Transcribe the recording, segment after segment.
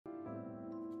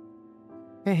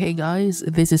Hey guys,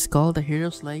 this is called the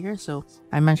Hero Slayer. So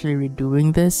I'm actually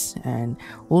redoing this, and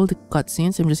all the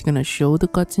cutscenes, I'm just gonna show the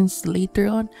cutscenes later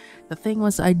on. The thing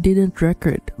was, I didn't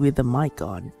record with the mic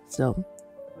on, so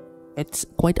it's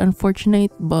quite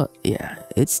unfortunate, but yeah,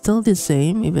 it's still the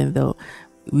same even though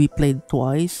we played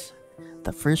twice.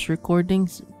 The first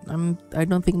recordings, I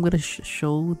don't think I'm gonna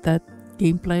show that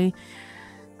gameplay,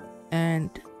 and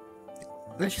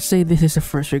let's just say this is the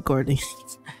first recording.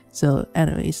 So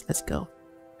anyways, let's go.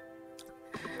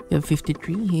 We have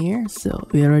 53 here, so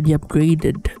we already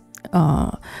upgraded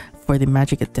for the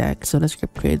magic attack. So let's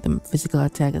upgrade the physical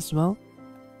attack as well.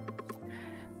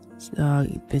 So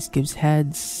this gives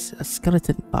heads, a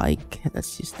skeleton bike.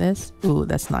 Let's use this. Oh,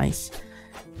 that's nice.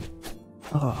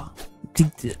 Oh,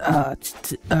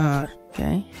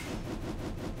 okay.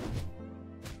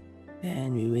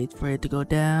 And we wait for it to go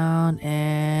down,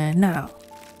 and now.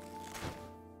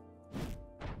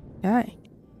 Okay.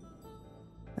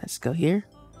 Let's go here.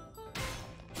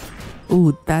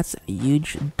 Oh, that's a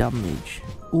huge damage.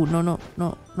 Oh, no, no,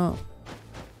 no, no.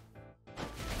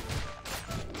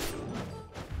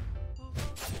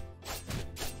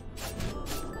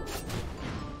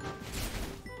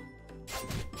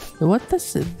 So what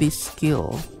does this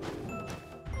skill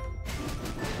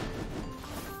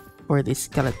for the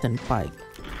skeleton pike?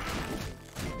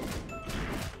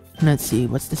 Let's see,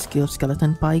 what's the skill of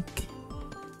skeleton pike?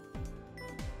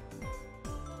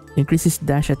 Increases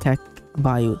dash attack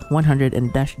by 100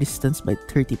 and dash distance by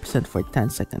 30% for 10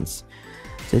 seconds.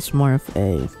 So it's more of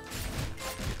a...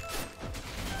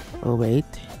 Oh wait.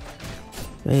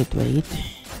 Wait.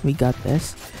 We got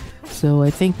this. So I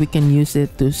think we can use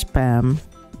it to spam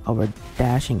our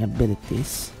dashing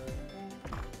abilities,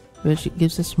 which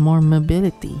gives us more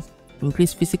mobility.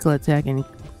 Increase physical attack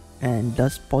and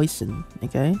does poison.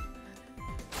 Okay.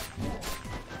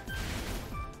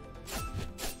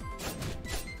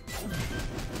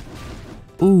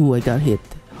 Ooh, I got hit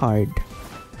hard.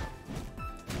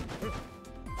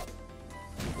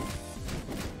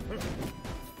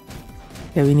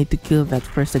 Okay, we need to kill that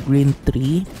first, the green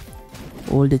tree,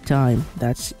 all the time.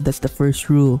 That's the first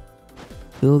rule.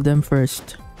 Kill them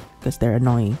first, because they're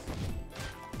annoying.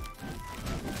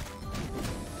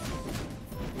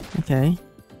 Okay.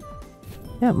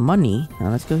 Yeah, money. Now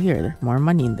let's go here. There's more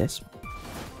money in this.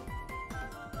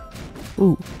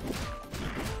 Ooh.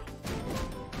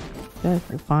 Yeah,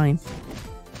 we're fine.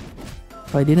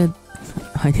 Oh, I didn't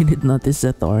notice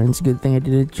the thorns. Good thing I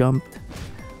didn't jump.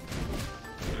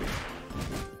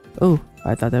 Oh,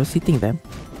 I thought I was hitting them.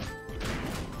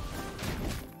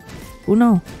 Oh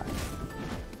no!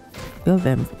 Kill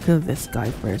them. Kill this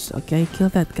guy first, okay? Kill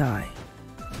that guy.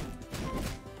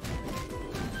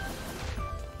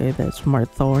 Okay, there's more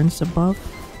thorns above.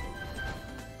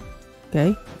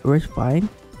 Okay, we're fine.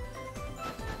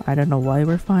 I don't know why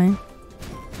we're fine.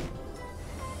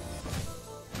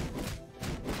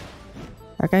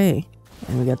 Okay,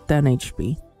 and we got 10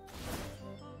 HP.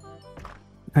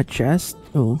 A chest.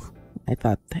 Oh, I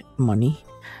thought money.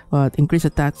 But increase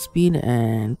attack speed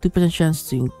and 2% chance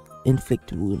to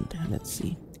inflict wound. Let's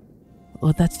see.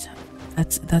 Oh, that's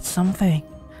something.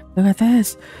 Look at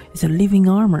this. It's a living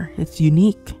armor. It's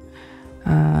unique.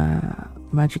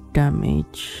 Magic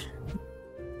damage.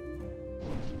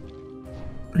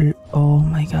 Oh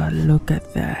my god, look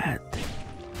at that.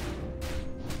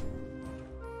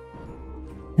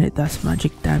 It does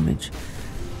magic damage.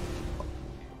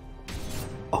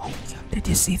 Oh my god, did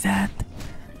you see that?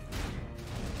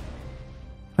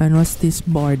 And what's this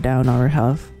bar down our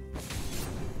health?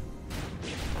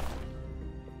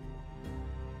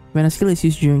 When a skill is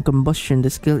used during combustion, the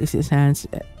skill is enhanced.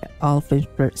 All flame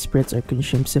spirits are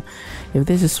consumed. So if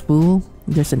this is full,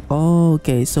 there's an... Oh,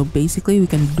 okay. So basically we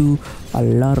can do a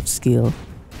lot of skill.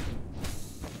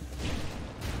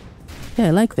 Yeah,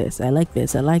 I like this. I like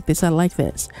this. I like this. I like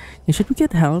this. And should we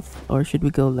get health, or should we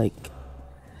go like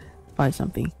buy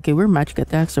something? Okay, we're magic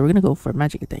attack, so we're gonna go for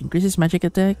magic attack. Increases magic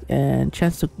attack and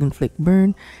chance to inflict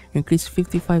burn. Increase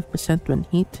 55% when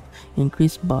hit.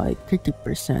 Increase by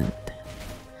 30%.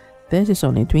 This is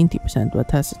only 20%, but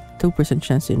has 2%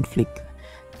 chance to inflict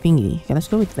thingy. Okay, let's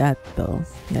go with that though.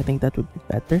 I think that would be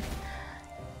better.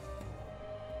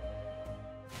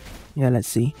 Yeah, let's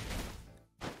see.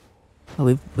 Oh,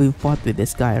 we've fought with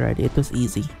this guy already. It was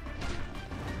easy.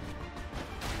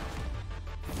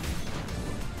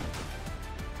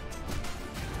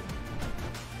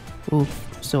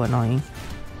 Oof, so annoying.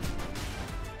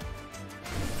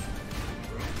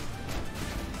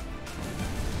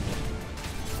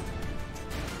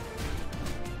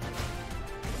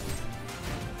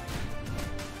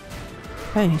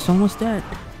 Hey, he's almost dead.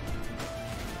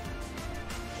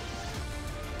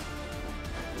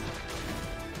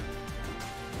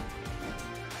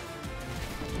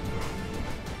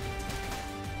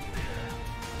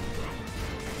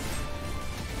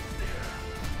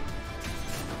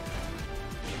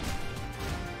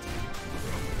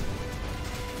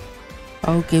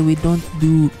 Okay, we don't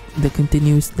do the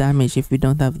continuous damage if we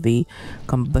don't have the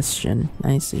combustion.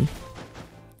 I see.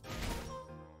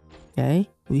 Okay,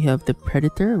 we have the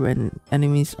Predator. When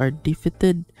enemies are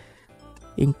defeated,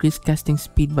 increase casting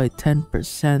speed by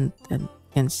 10% and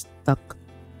can stuck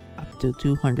up to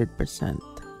 200%.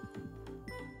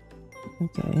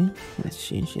 Okay, let's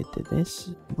change it to this.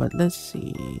 But let's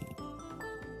see.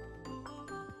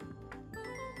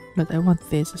 But I want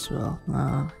this as well.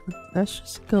 Let's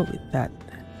just go with that.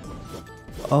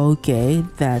 Okay,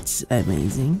 that's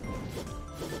amazing.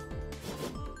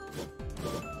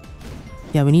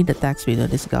 Yeah, we need attack speed on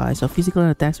this guy. So physical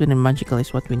and attack speed and magical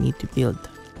is what we need to build.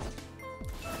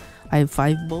 I have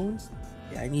 5 bones.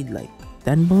 Yeah, I need like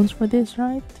 10 bones for this,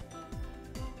 right?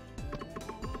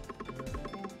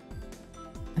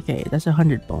 Okay, that's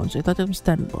 100 bones. I thought it was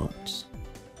 10 bones.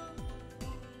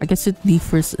 I guess it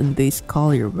differs in the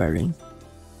skull you're wearing.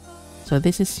 So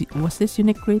this is, was this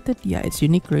unique rated? Yeah, it's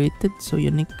unique rated. So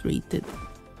unique rated.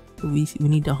 We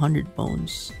need 100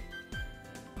 bones.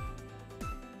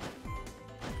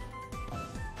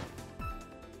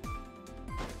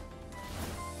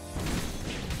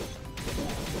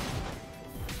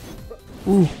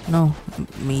 Ooh, no,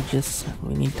 mages.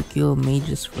 We need to kill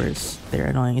mages first. They're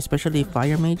annoying, especially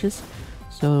fire mages.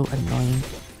 So annoying.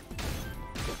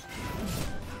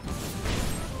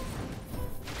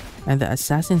 And the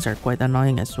assassins are quite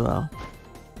annoying as well.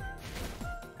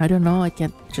 I don't know, I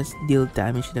can't just deal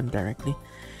damage to them directly.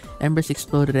 Embers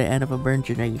explode at the end of a burn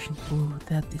generation. Ooh,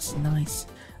 that is nice.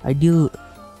 I deal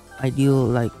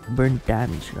like burn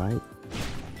damage, right?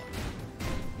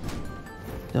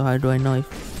 So how do I know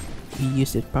if we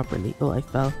use it properly? Oh, I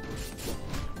fell.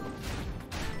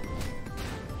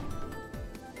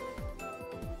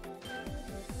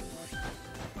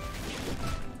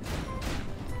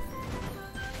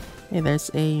 Hey,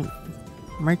 there's a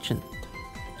merchant.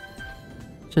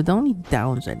 So the only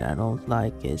downside I don't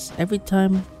like is every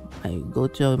time I go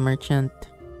to a merchant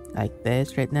like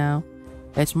this right now,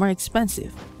 it's more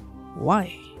expensive.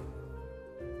 Why?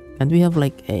 And we have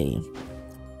like a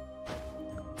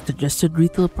suggested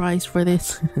retail price for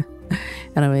this.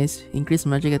 Anyways, increase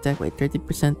magic attack by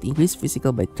 30%, increase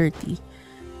physical by 30%,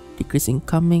 decrease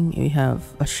incoming. We have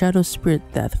a shadow spirit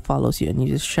that follows you and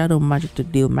uses shadow magic to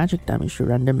deal magic damage to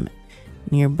random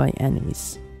nearby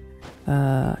enemies.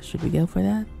 Should we go for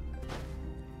that?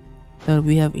 So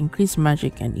we have increased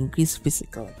magic and increased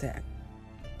physical attack.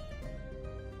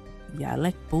 Yeah, I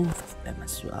like both of them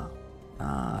as well.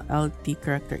 LT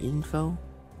character info.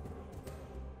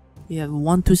 We have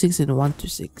 126 and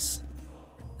 126.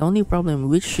 The only problem,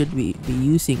 which should we be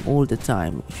using all the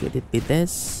time? Should it be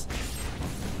this?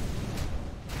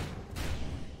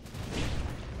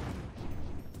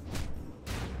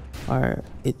 Or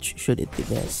should it be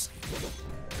this?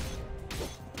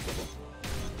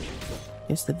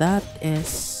 Yes, that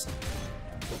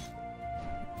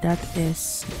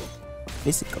is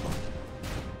physical.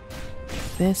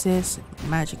 This is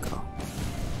magical.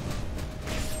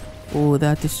 Oh,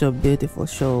 that is so beautiful.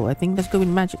 So I think let's go with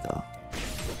magical.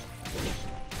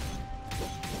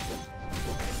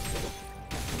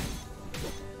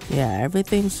 Yeah,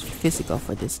 everything's physical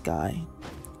for this guy.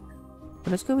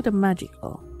 But let's go with the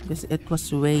magical, because it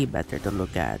was way better to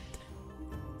look at.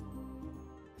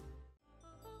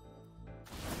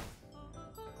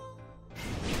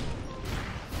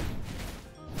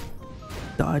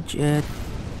 Dodge it.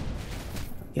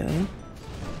 Okay.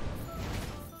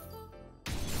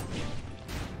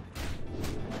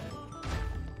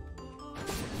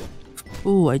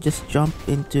 Ooh, I just jumped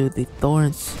into the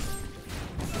thorns.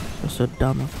 That was so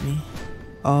dumb of me.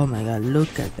 Oh my god,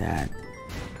 look at that.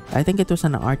 I think it was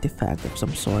an artifact of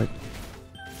some sort.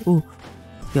 Ooh,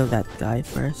 kill that guy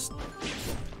first.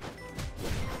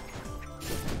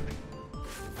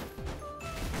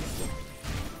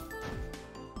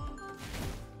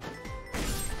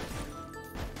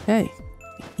 Hey,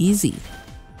 easy.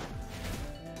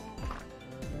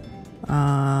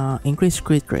 Increase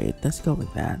crit rate. Let's go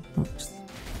with that. Oops.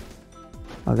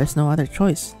 Well, there's no other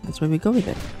choice. That's why we go with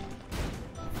it.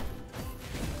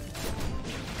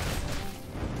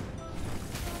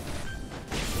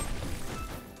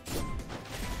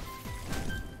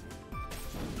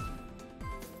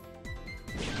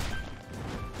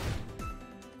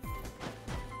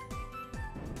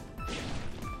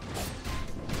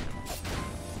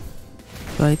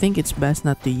 So I think it's best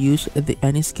not to use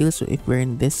any skills if we're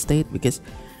in this state, because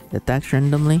it attacks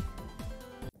randomly.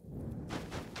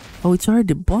 Oh, it's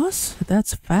already boss?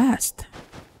 That's fast.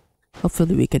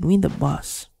 Hopefully we can win the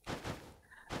boss.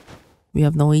 We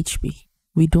have no HP.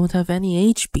 We don't have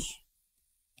any HP.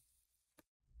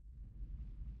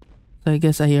 So I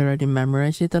guess I already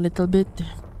memorized it a little bit.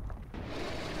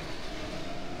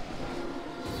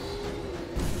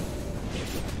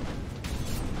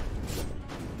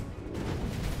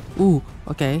 Ooh,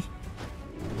 okay.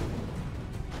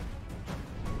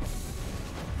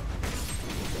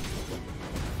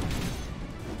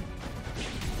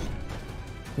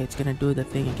 Okay, it's gonna do the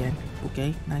thing again.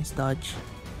 Okay, nice dodge.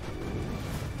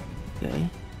 Okay.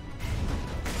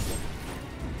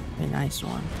 A nice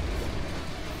one.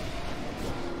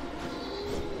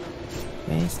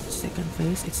 Okay, second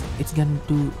phase. It's gonna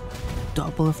do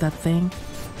double of that thing.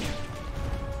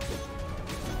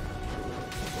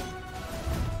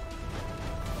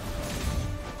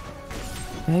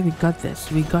 Okay, we got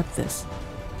this. We got this.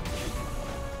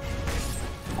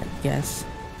 I guess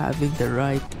having the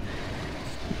right.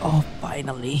 Oh,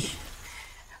 finally.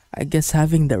 I guess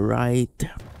having the right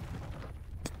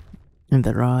and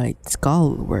the right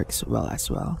skull works well as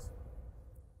well.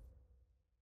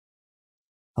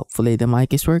 Hopefully the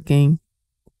mic is working.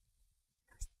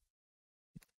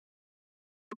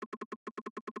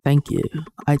 Thank you.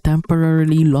 I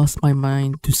temporarily lost my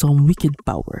mind to some wicked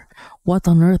power. What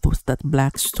on earth was that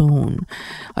black stone?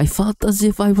 I felt as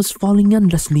if I was falling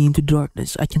endlessly into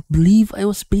darkness. I can't believe I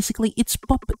was basically its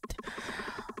puppet.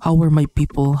 How are my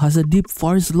people? Has the deep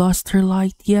forest lost her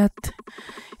light yet?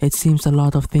 It seems a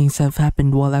lot of things have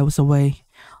happened while I was away.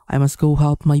 I must go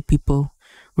help my people.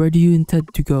 Where do you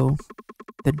intend to go?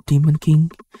 The Demon King?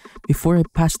 Before I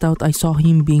passed out, I saw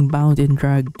him being bound and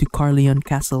dragged to Carleon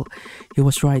Castle. He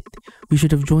was right. We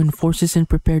should have joined forces and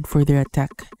prepared for their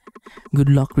attack. Good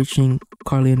luck reaching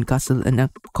Carleon Castle and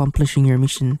accomplishing your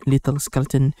mission, little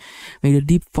skeleton. May the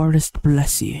deep forest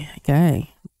bless you.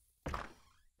 Okay.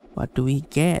 What do we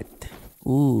get?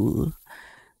 Ooh.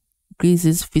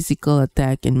 Increases physical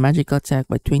attack and magical attack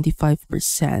by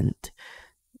 25%.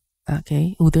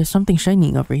 Okay. Oh, there's something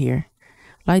shining over here.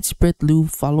 Light Spirit Loop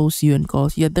follows you and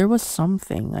calls. Yeah, there was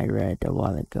something I read a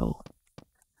while ago.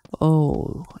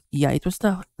 Oh, yeah, it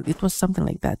was something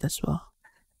like that as well.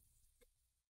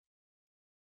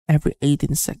 Every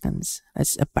 18 seconds,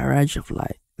 that's a barrage of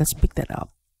light. Let's pick that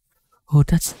up. Oh,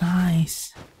 that's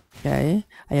nice. Okay,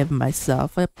 I have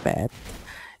myself a pet.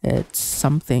 It's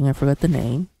something, I forgot the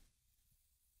name.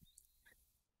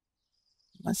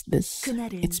 What's this?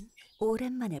 그날은 It's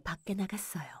오랜만에 밖에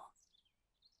나갔어요.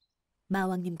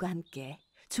 마왕님과 함께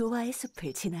조화의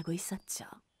숲을 지나고 있었죠.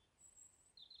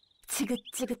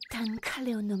 지긋지긋한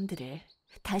칼레온 놈들을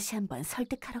다시 한번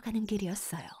설득하러 가는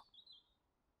길이었어요.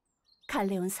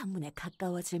 칼레온 성문에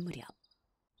가까워질 무렵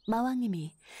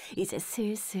마왕님이 이제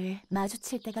슬슬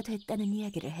마주칠 때가 됐다는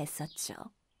이야기를 했었죠.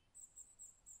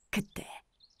 그때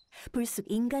불쑥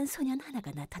인간 소년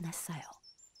하나가 나타났어요.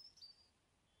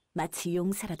 마치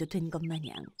용사라도 된 것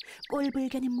마냥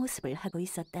꼴불견인 모습을 하고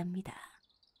있었답니다.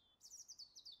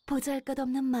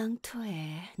 보잘것없는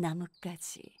망토에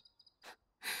나뭇가지.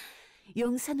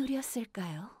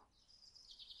 용사놀이였을까요?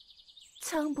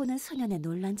 처음 보는 소년의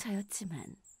놀란 저였지만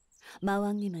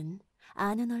마왕님은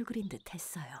아는 얼굴인 듯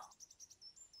했어요.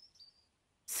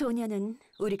 소년은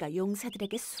우리가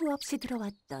용사들에게 수없이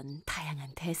들어왔던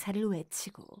다양한 대사를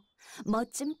외치고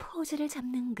멋진 포즈를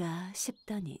잡는가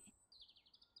싶더니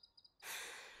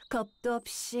겁도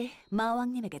없이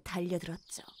마왕님에게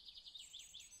달려들었죠.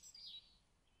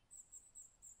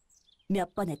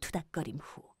 몇 번의 투닥거림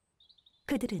후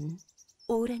그들은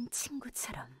오랜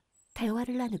친구처럼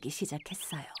대화를 나누기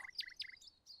시작했어요.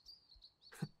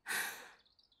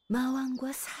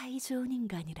 마왕과 사이좋은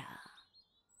인간이라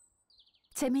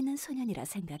재밌는 소년이라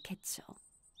생각했죠.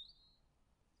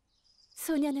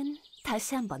 소년은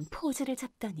다시 한번 포즈를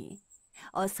잡더니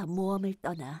어서 모험을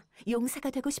떠나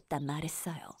용사가 되고 싶단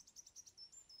말했어요.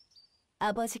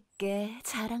 아버지께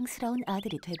자랑스러운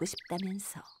아들이 되고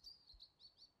싶다면서.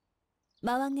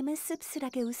 마왕님은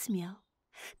씁쓸하게 웃으며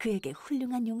그에게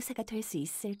훌륭한 용사가 될 수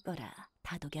있을 거라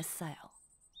다독였어요.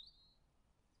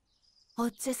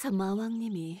 어째서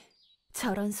마왕님이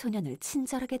저런 소년을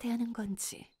친절하게 대하는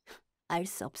건지 알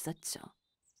수 없었죠.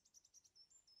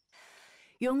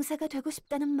 용사가 되고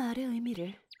싶다는 말의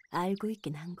의미를 알고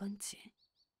있긴 한 건지.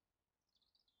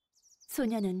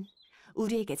 소년은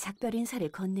우리에게 작별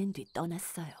인사를 건넨 뒤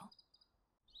떠났어요.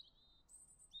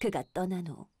 그가 떠난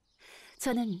후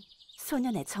저는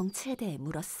소년의 정체에 대해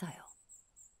물었어요.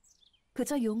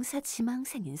 그저 용사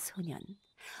지망생인 소년,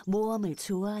 모험을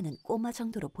좋아하는 꼬마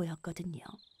정도로 보였거든요.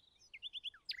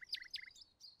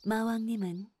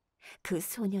 마왕님은 그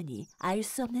소년이 알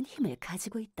수 없는 힘을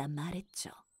가지고 있단 말했죠.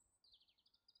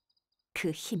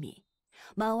 그 힘이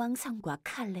마왕성과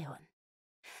칼레온,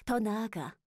 더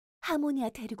나아가 하모니아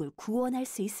대륙을 구원할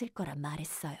수 있을 거란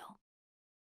말했어요.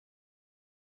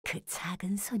 그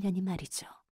작은 소년이 말이죠.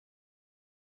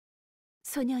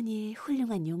 소년이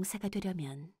훌륭한 용사가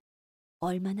되려면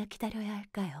얼마나 기다려야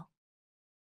할까요?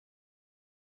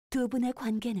 두 분의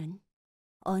관계는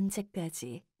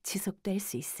언제까지 지속될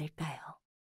수 있을까요?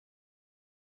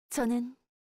 저는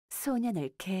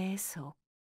소년을 계속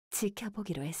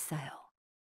지켜보기로 했어요.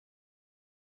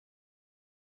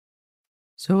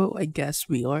 So I guess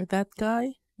we are that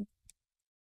guy?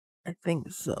 I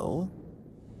think so.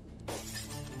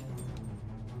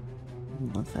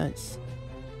 What's this?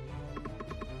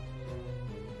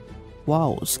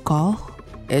 Wow, Skul?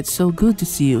 It's so good to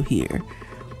see you here.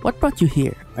 What brought you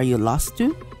here? Are you lost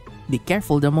too? Be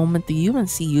careful, the moment the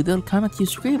humans see you, they'll come at you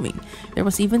screaming. There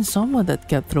was even someone that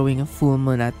kept throwing a full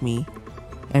moon at me.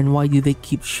 And why do they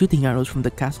keep shooting arrows from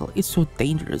the castle? It's so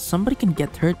dangerous. Somebody can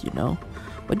get hurt, you know.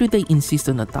 Why do they insist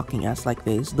on attacking us like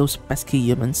this? Those pesky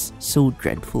humans. So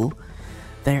dreadful.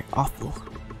 They're awful.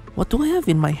 What do I have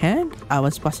in my hand? I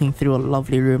was passing through a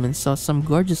lovely room and saw some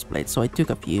gorgeous plates, so I took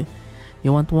a few.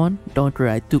 You want one? Don't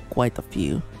worry, I took quite a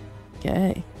few.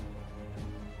 Okay.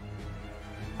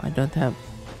 I don't have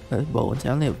bones, I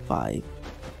only have 5.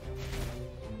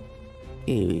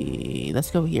 Okay,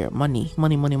 let's go here. Money,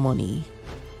 money, money, money.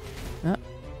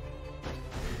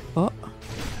 Oh.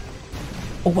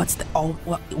 Oh, what's that? Oh,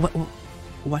 what?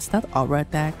 What's that? Aura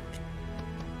attack?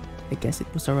 I guess it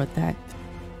was our attack.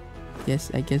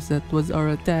 Yes, I guess that was our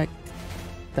attack.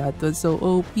 That was so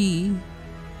OP.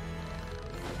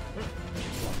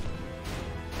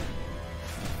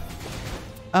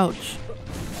 Ouch.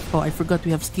 Oh, I forgot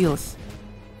we have skills.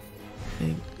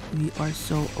 Okay, we are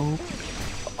so OP.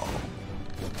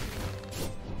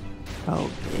 Oh.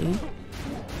 Okay.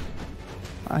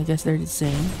 I guess they're the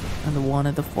same. And the one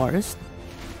at the forest.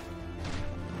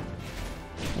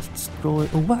 Let's destroy.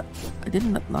 Oh, what? I did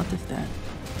not notice that.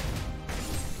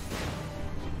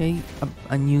 Okay,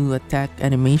 a new attack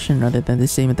animation rather than the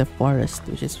same at the forest,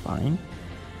 which is fine.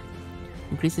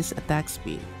 Increases attack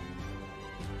speed.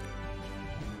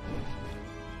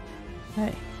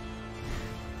 Okay.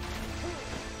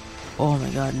 Oh my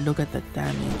god, look at the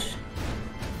damage.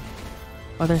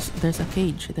 Oh, there's a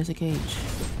cage. There's a cage.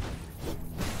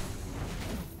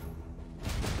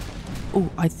 Oh,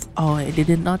 I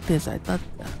didn't notice. I thought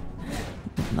I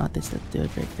didn't notice that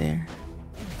dude right there.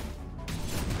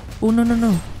 Oh no.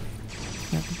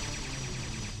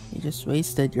 You just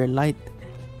wasted your light.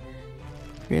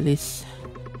 Release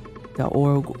the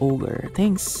ogre.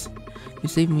 Thanks. You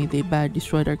saved me. They bad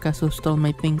destroyed our castle, stole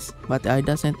my things. But I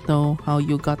doesn't know how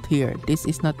you got here. This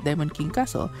is not Demon King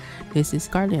Castle. This is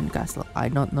Carlian Castle. I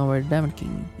don't know where Demon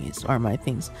King is or my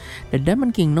things. The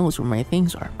Demon King knows where my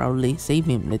things are. Probably save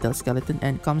him, little skeleton,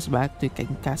 and comes back to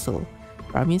King Castle.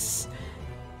 Promise?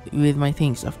 With my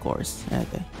things, of course.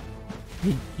 Okay.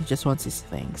 He just wants his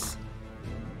things.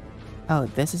 Oh,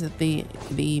 this is the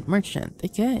merchant.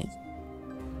 Okay.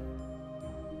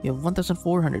 You have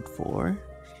 1404.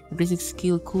 Increases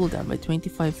skill cooldown by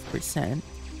 25%.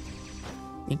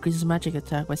 Increases magic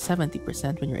attack by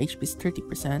 70% when your HP is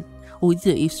 30%. Oh, it's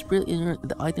if spirit in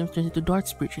the item turns into dark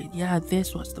spirit shade. Yeah,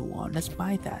 this was the one. Let's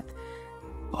buy that.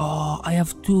 Oh, I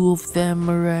have 2 of them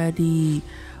already.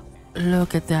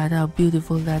 Look at that, how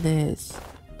beautiful that is.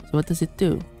 So what does it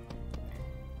do?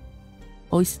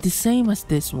 Oh, it's the same as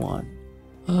this one.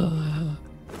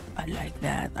 I like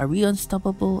that. Are we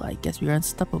unstoppable? I guess we're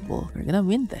unstoppable. We're gonna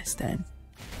win this then.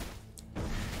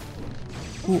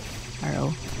 Ooh, arrow.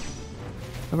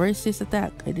 Where is this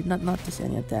attack? I did not notice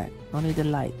any attack. Only the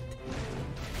light.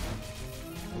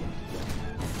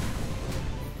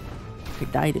 He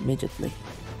died immediately.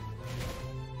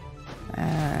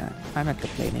 I'm not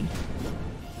complaining.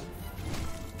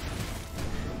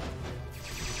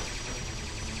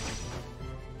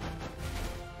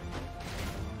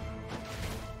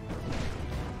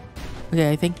 Okay,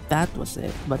 I think that was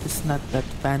it, but it's not that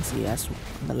fancy as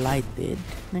the light did.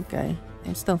 Okay,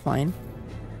 it's still fine.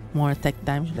 More attack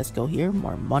damage, let's go here.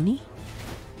 More money.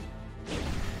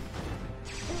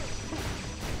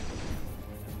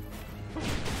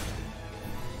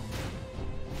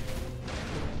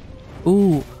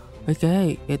 Ooh,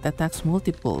 okay, it attacks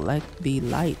multiple, like the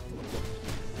light.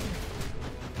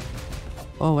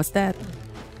 Oh, what's that?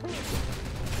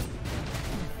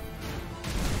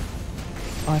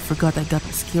 Oh, I forgot I got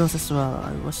the skills as well.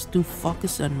 I was too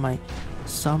focused on my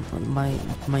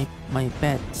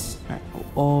pets.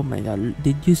 Oh my god,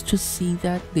 did you just see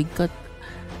that? They got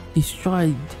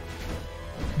destroyed,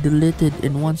 deleted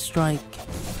in one strike.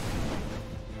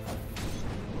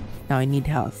 Now I need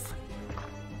health.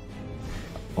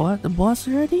 What, the boss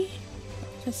already?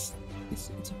 Just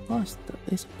it's a boss.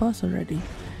 It's a boss already.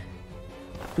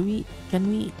 Can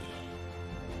we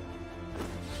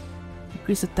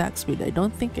Increase attack speed. I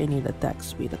don't think I need attack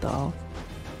speed at all.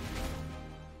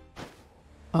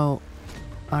 Oh,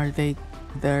 are they?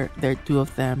 There are two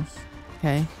of them.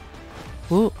 Okay.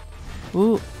 Ooh,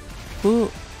 ooh,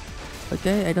 ooh.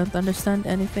 Okay, I don't understand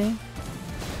anything.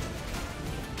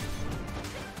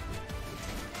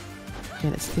 Okay,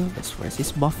 let's kill this first.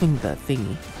 He's buffing the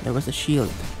thingy. There was a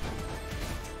shield.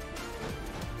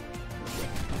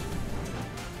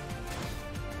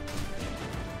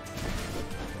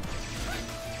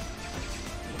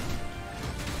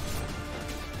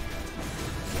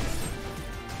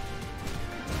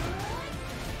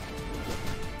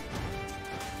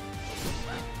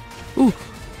 Ooh!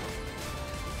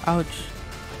 Ouch.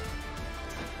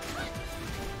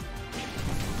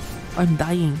 I'm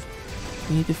dying.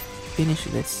 We need to finish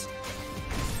this.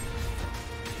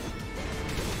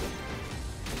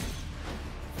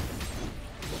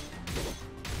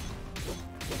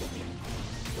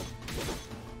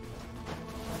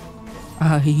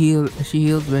 She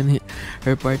healed when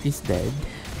her party's dead.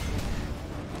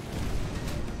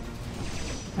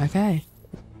 Okay.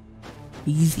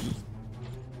 Easy.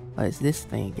 What is this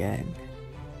thing again?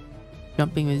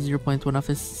 Jumping with 0.1 of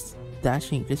his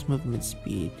dashing, increase movement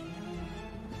speed.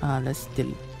 Let's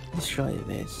still destroy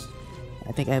this.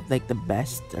 I think I have like the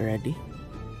best already.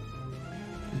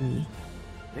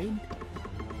 Raid?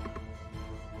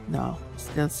 No,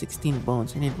 still 16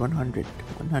 bones. I need 100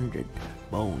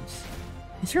 bones.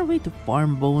 Is there a way to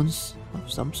farm bones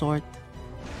of some sort?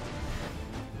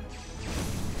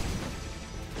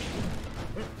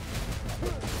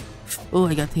 Oh,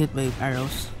 I got hit by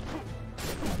arrows.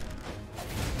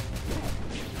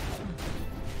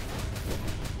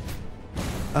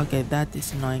 Okay, that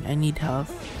is annoying. I need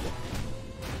health.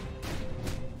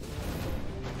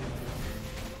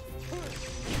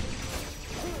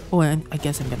 Oh, and I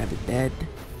guess I'm gonna be dead.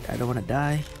 I don't wanna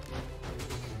die.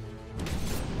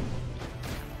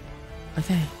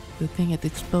 Okay, good thing it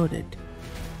exploded.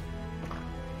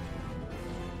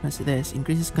 What's this?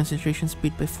 Increases concentration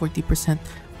speed by 40%.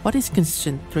 What is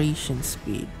concentration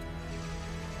speed?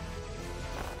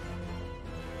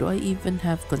 Do I even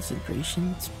have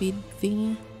concentration speed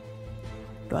thingy?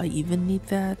 Do I even need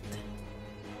that?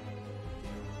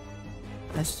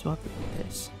 Let's swap it with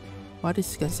this. What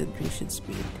is concentration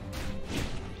speed?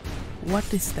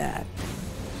 What is that?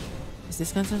 Is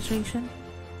this concentration?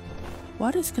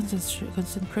 What is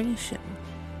concentration?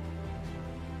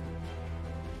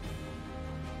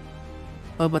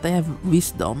 Oh, but I have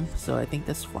wisdom, so I think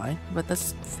that's fine. But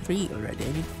that's 3 already.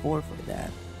 I need 4 for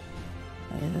that.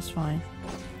 Okay, that's fine.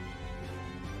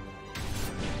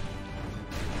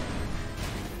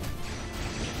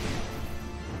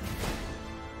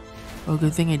 Oh,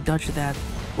 good thing I dodged that.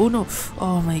 Oh no!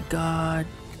 Oh my god.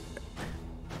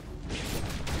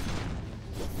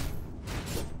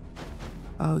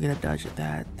 Oh, we're gonna dodge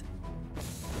that.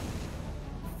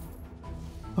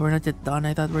 Oh, we're not yet done.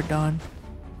 I thought we're done.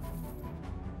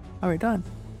 Oh, we're done.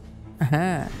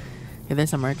 Aha! Okay,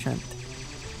 there's a merchant.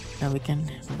 Now we can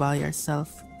buy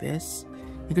ourselves this.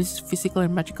 Increases physical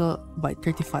and magical by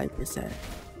 35%.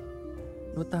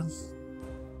 Lutang.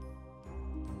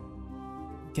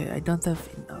 Okay, I don't have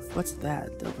enough. What's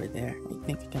that over there? I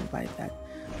think I can buy that.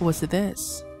 What's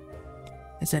this?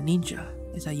 It's a ninja.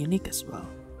 It's a unique as well.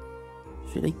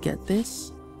 Should I get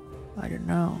this? I don't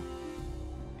know.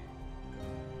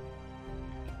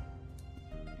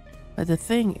 But the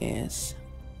thing is,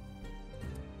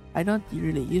 I don't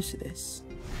really use this.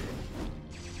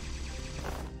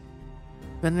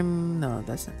 No,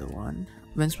 that's not the one.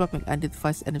 When swapping,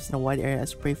 identifies enemies in a wide area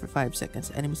as prey for 5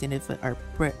 seconds. Enemies in it are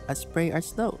prey are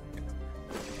slowed.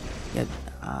 Yeah,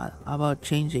 how about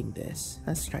changing this?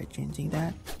 Let's try changing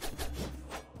that.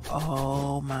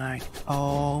 Oh my.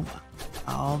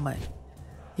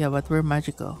 Yeah, but we're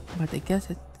magical. But I guess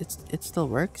it still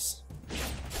works.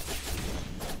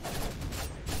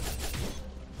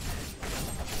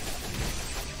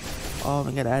 Oh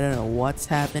my god, I don't know what's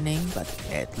happening, but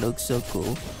it looks so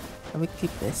cool. Let me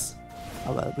keep this.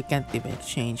 Oh well, we can't even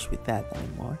exchange with that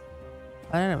anymore.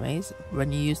 I don't know,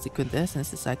 when you use the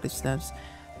quintessence, the cycle steps.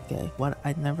 Okay, what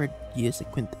I never use the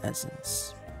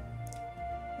quintessence.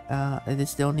 It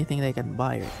is the only thing that I can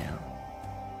buy right now.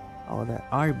 Oh, the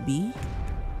RB.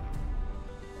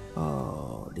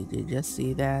 Oh, did you just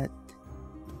see that?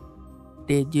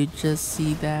 Did you just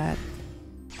see that?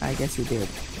 I guess you did.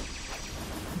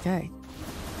 Okay.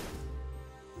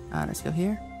 Let's go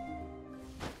here.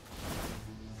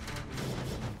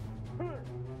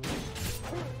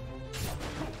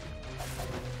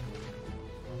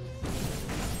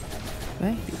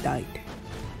 Okay, he died.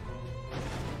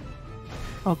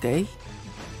 Okay.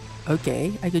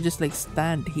 Okay, I could just like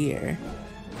stand here,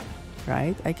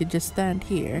 right? I could just stand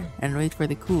here and wait for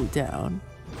the cooldown.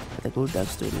 But the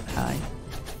cooldown's too high.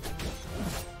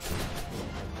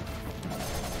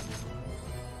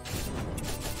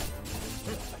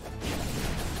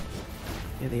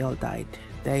 Yeah, they all died.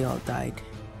 They all died.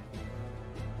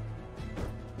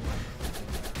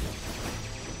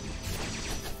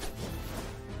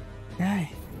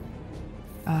 Okay.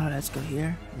 Let's go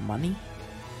here. Money.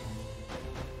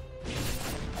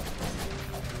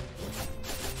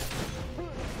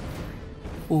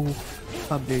 Oh,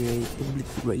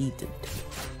 obliterated.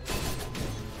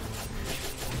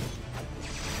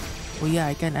 Oh yeah,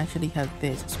 I can actually have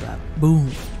this as well. Boom.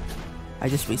 I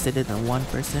just wasted it on one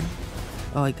person.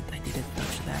 Oh, I didn't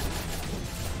touch that.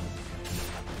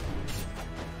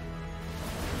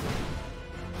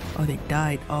 Oh, they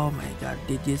died. Oh my god,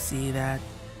 did you see that?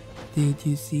 Did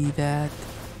you see that?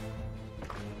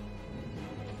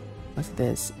 What's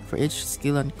this? For each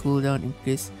skill on cooldown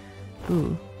increase.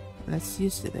 Ooh, let's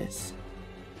use this.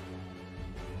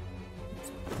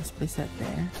 Let's place that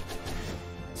there.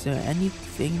 So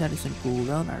anything that is on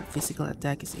cooldown, our physical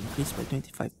attack is increased by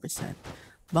 25%.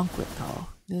 Banquet hall.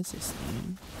 This is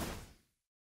new.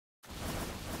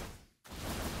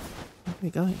 Where are we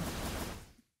going?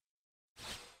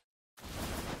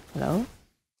 Hello?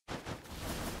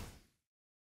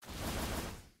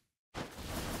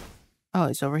 Oh,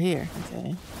 it's over here.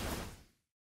 Okay.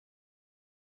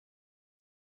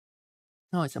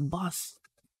 No, it's a boss.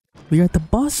 We're at the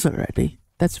boss already.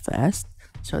 That's fast.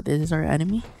 So this is our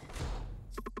enemy.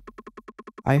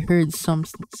 I heard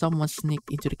someone sneak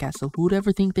into the castle. Who'd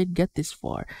ever think they'd get this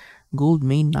far? Gold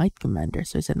main knight commander.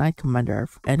 So it's a knight commander, our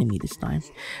enemy this time.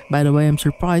 By the way, I'm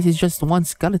surprised it's just one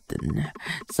skeleton.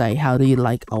 Say, how do you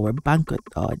like our banquet?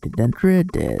 Oh, I didn't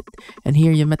read it. And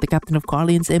here you met the captain of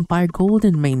Carlian's Empire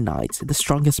Golden Main Knights, the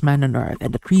strongest man on earth,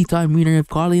 and the 3-time winner of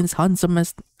Carlian's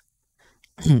handsomest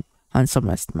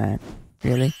handsomest man.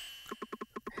 Really?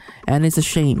 And it's a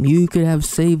shame. You could have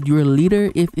saved your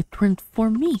leader if it weren't for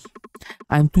me.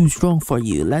 I'm too strong for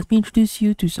you. Let me introduce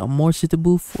you to some more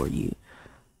suitable for you.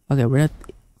 Okay, we're not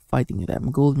fighting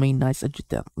them. Gold main knights,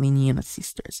 adjutant, minion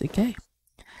assisters. Okay.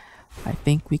 I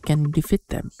think we can defeat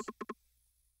them.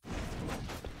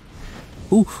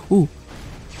 Ooh, ooh.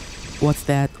 What's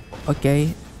that?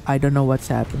 Okay. I don't know what's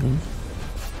happening.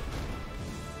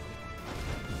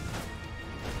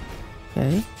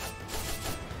 Okay.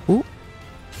 Ooh.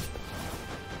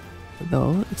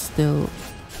 Though it's still.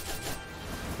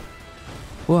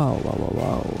 Wow, wow, wow,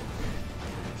 wow.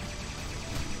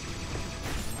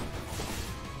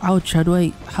 Ouch, how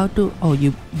do, oh,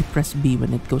 you press B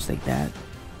when it goes like that.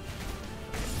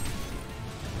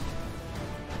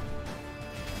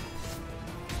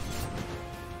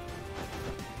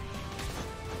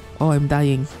 Oh, I'm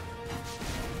dying.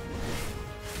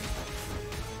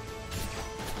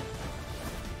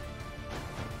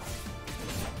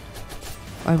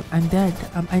 I'm dead.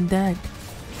 I'm dead.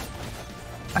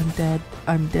 I'm dead.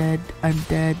 I'm dead. I'm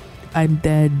dead. I'm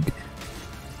dead.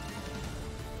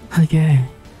 Okay.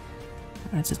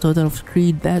 That's a total of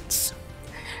 3 deaths.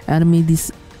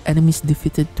 Enemies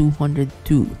defeated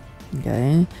 202.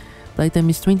 Okay. Playtime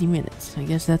is 20 minutes. I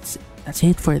guess that's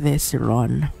it for this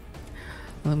run.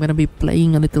 I'm gonna be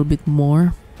playing a little bit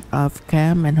more off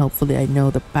cam, and hopefully I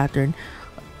know the pattern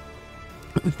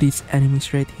of these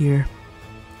enemies right here.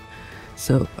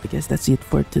 So I guess that's it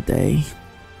for today.